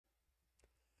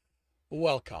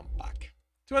Welcome back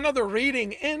to another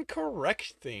reading and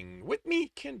correcting with me,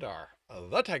 Kindar,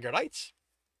 the Tiger Knights,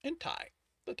 and Ty,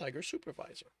 the Tiger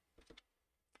Supervisor.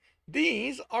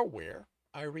 These are where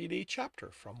I read a chapter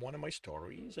from one of my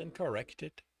stories and correct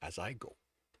it as I go.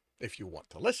 If you want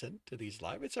to listen to these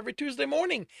live, it's every Tuesday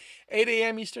morning, 8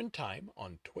 a.m. Eastern Time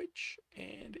on Twitch,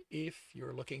 and if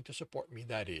you're looking to support me,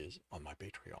 that is on my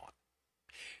Patreon.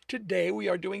 Today we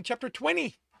are doing chapter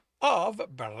 20 of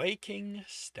Breaking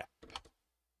Step.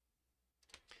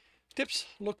 Tibs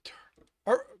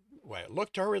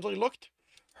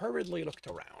hurriedly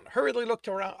looked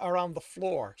around the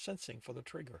floor, sensing for the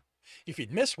trigger. If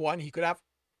he'd missed one, he could have.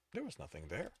 There was nothing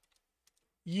there.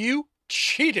 You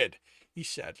cheated, he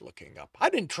said, looking up. I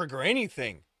didn't trigger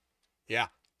anything. Yeah,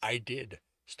 I did,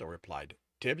 Stowe replied.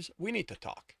 Tibs, we need to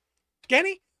talk.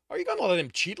 Genny, are you going to let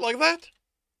him cheat like that?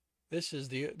 This is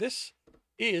the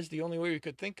only way we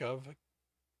could think of.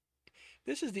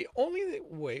 This is the only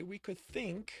way we could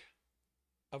think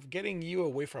of getting you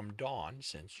away from Dawn,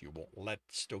 since you won't let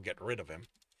Stowe get rid of him.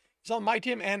 He's on my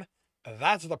team, and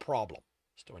that's the problem,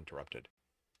 Stowe interrupted.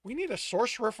 We need a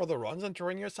sorcerer for the runs, and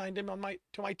Tyrannia assigned him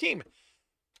to my team.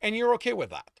 And you're okay with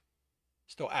that?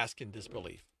 Stowe asked in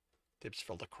disbelief. Tibs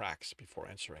filled the cracks before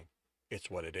answering. It's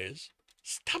what it is.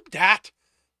 Stop that!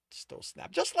 Stowe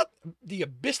snapped. Just let the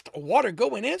abyss water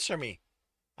go and answer me.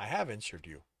 I have answered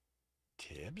you.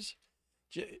 Tibs?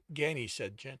 Ganny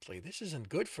said gently, this isn't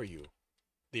good for you.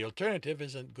 The alternative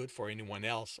isn't good for anyone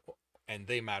else, and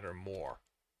they matter more.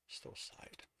 Stowe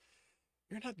sighed.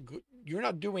 You're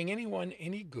not doing anyone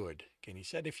any good, Kenny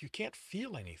said, if you can't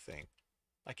feel anything.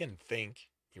 I can think,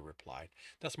 he replied.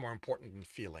 That's more important than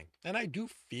feeling. And I do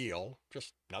feel,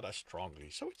 just not as strongly,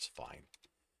 so it's fine.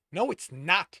 No, it's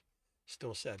not,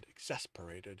 Stowe said,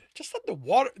 exasperated. Just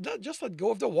let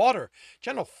go of the water.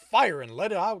 Channel fire and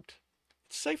let it out.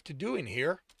 It's safe to do in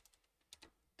here.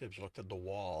 Tibs looked at the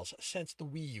walls, sensed the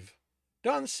weave.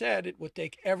 Dawn said it would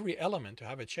take every element to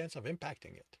have a chance of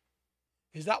impacting it.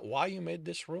 Is that why you made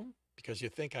this room? Because you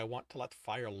think I want to let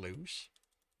fire loose?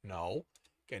 No,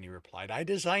 Kenny replied. I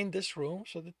designed this room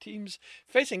so the teams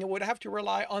facing it would have to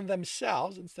rely on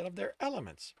themselves instead of their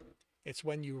elements. It's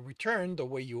when you return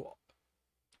when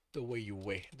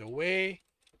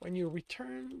you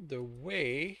return the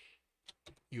way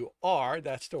you are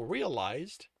that Stowe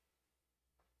realized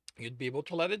you'd be able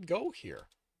to let it go here.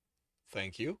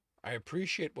 Thank you. I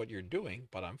appreciate what you're doing,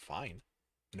 but I'm fine.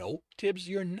 No, Tibs,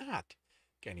 you're not,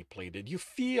 Kenny pleaded. You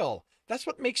feel. That's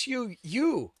what makes you,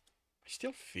 you. I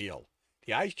still feel.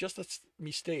 The eyes just let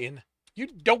me stay in. You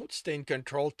don't stay in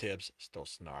control, Tibs, Stowe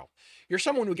snarled. You're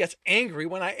someone who gets angry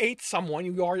when I ate someone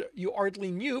you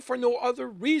hardly knew for no other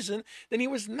reason than he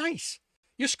was nice.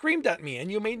 You screamed at me and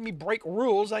you made me break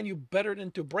rules, and you better than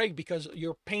to break because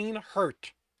your pain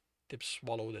hurt. Tibs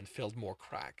swallowed and filled more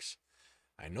cracks.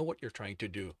 I know what you're trying to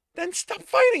do. Then stop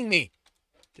fighting me!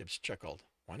 Tibs chuckled.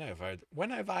 When have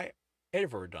I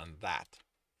ever done that?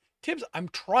 Tibs, I'm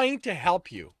trying to help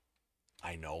you.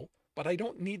 I know, but I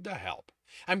don't need the help.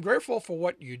 I'm grateful for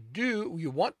what you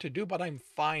want to do, but I'm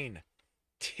fine.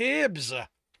 Tibs,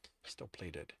 Stowe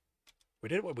pleaded. We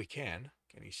did what we can,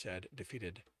 Kenny said,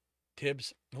 defeated.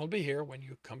 Tibs, we'll be here when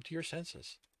you come to your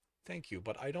senses. Thank you,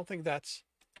 but I don't think that's...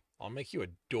 I'll make you a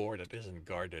door that isn't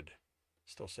guarded,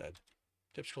 Stowe said.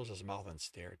 Tibs closed his mouth and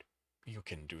stared. You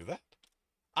can do that?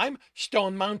 I'm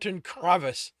Stone Mountain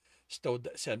Crevice, Stowe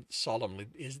said solemnly.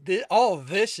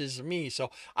 This is me, so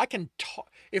I can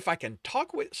talk. If I can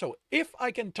talk with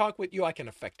you, I can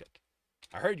affect it.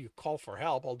 I heard you call for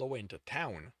help all the way into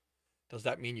town. Does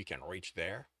that mean you can reach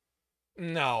there?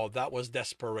 No, that was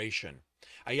desperation.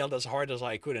 I yelled as hard as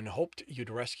I could and hoped you'd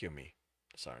rescue me.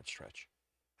 The siren stretched.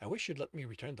 I wish you'd let me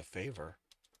return the favor.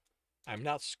 I'm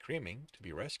not screaming to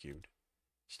be rescued.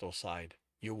 Stowe sighed.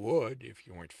 You would if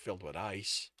you weren't filled with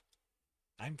ice.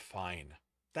 I'm fine.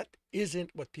 That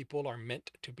isn't what people are meant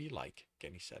to be like,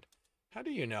 Kenny said. How do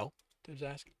you know? Tibs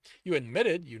asked. You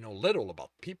admitted you know little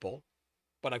about people,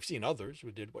 but I've seen others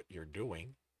who did what you're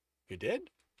doing. You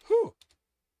did? Who?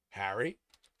 Harry,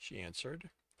 she answered.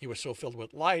 He was so filled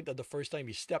with light that the first time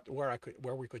he stepped where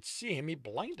we could see him, he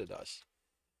blinded us.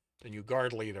 The new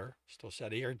guard leader, Stowe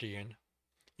said, Dean.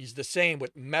 He's the same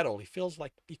with metal. He feels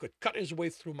like he could cut his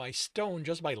way through my stone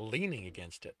just by leaning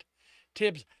against it.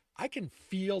 Tibs, I can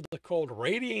feel the cold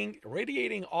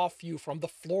radiating off you from the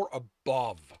floor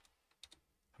above.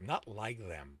 I'm not like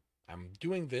them. I'm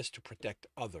doing this to protect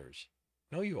others.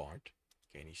 No, you aren't,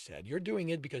 Kenny said. You're doing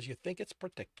it because you think it's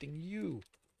protecting you.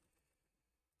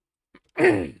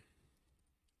 I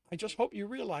just hope you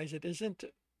realize it isn't.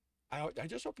 I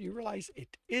just hope you realize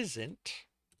it isn't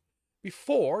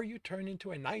before you turn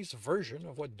into a nice version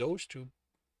of what those two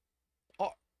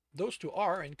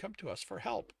are and come to us for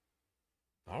help.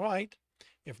 All right.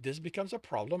 If this becomes a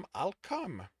problem, I'll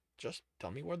come. Just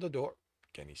tell me where the door.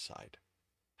 Kenny sighed.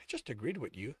 I just agreed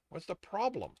with you. What's the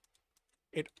problem?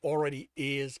 It already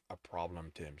is a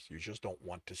problem, Tibs. You just don't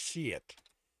want to see it.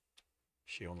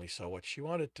 She only saw what she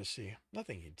wanted to see.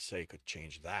 Nothing he'd say could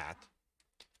change that.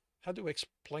 Had to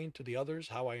explain to the others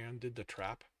how I undid the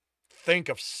trap. Think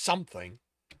of something.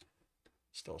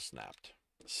 Stowe snapped.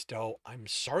 Stowe, I'm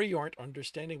sorry you aren't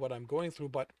understanding what I'm going through,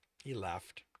 but he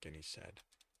laughed, Kenny said.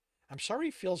 I'm sorry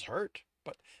he feels hurt,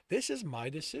 but this is my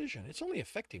decision. It's only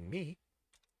affecting me.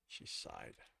 She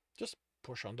sighed. Just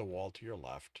push on the wall to your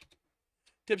left.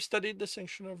 Tibs studied the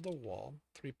section of the wall,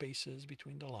 3 paces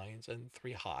between the lines and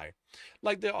 3 high.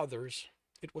 Like the others,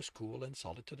 it was cool and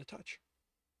solid to the touch.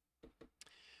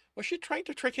 Was she trying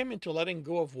to trick him into letting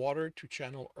go of water to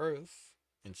channel earth?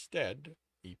 Instead,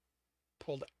 he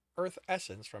pulled earth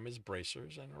essence from his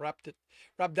bracers and wrapped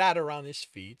that around his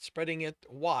feet, spreading it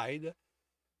wide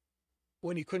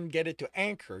when he couldn't get it to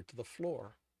anchor to the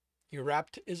floor. He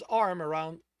wrapped his arm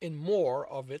around in more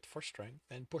of it for strength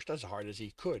and pushed as hard as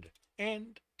he could,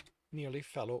 and nearly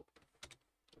fell over.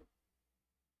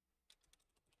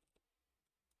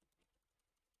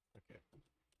 Okay.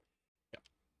 Yeah.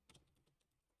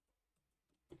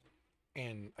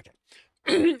 And okay.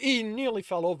 He nearly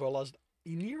fell over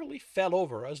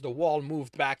as the wall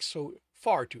moved back so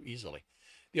far too easily.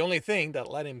 The only thing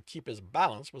that let him keep his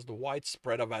balance was the wide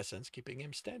spread of essence keeping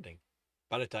him standing.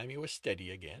 By the time he was steady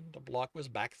again, the block was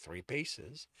back 3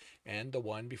 paces, and the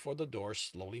one before the door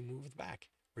slowly moved back,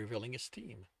 revealing his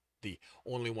team. The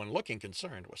only one looking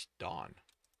concerned was Don.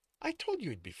 I told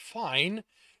you he'd be fine,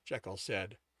 Jekyll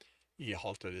said. He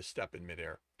halted his step in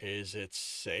midair. Is it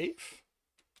safe?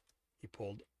 He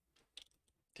pulled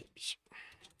Tibs.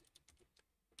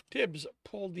 Tibs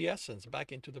pulled the essence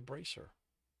back into the bracer.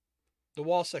 The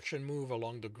wall section moved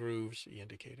along the grooves, he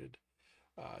indicated.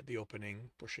 The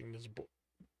opening pushing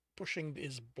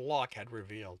his block had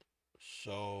revealed.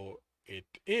 So it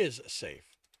is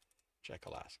safe,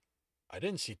 Jekyll asked. I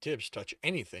didn't see Tibs touch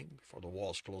anything before the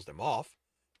walls closed him off,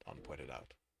 Don pointed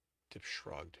out. Tibs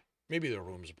shrugged. Maybe the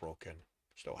room's broken.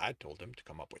 Stowe had told him to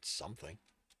come up with something.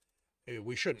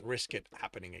 We shouldn't risk it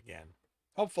happening again.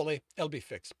 Hopefully, it'll be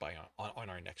fixed on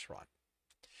our next run.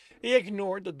 He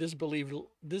ignored the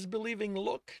disbelieving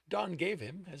look Don gave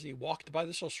him as he walked by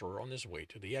the sorcerer on his way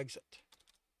to the exit.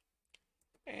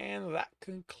 And that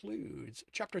concludes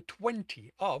Chapter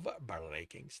 20 of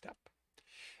Breaking Step.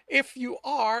 If you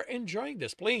are enjoying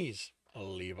this, please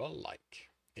leave a like.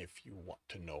 If you want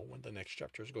to know when the next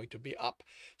chapter is going to be up,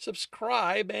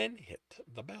 subscribe and hit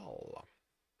the bell.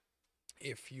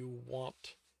 If you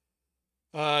want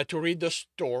to read the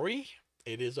story,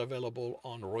 it is available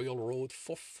on Royal Road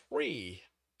for free.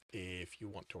 If you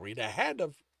want to read ahead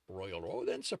of Royal Road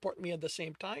and support me at the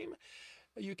same time,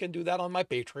 you can do that on my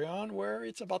Patreon, where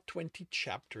it's about 20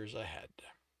 chapters ahead.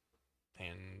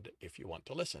 And if you want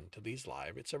to listen to these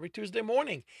live, it's every Tuesday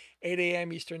morning, 8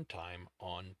 a.m. Eastern Time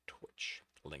on Twitch.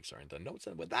 Links are in the notes.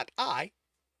 And with that, I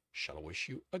shall wish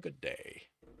you a good day.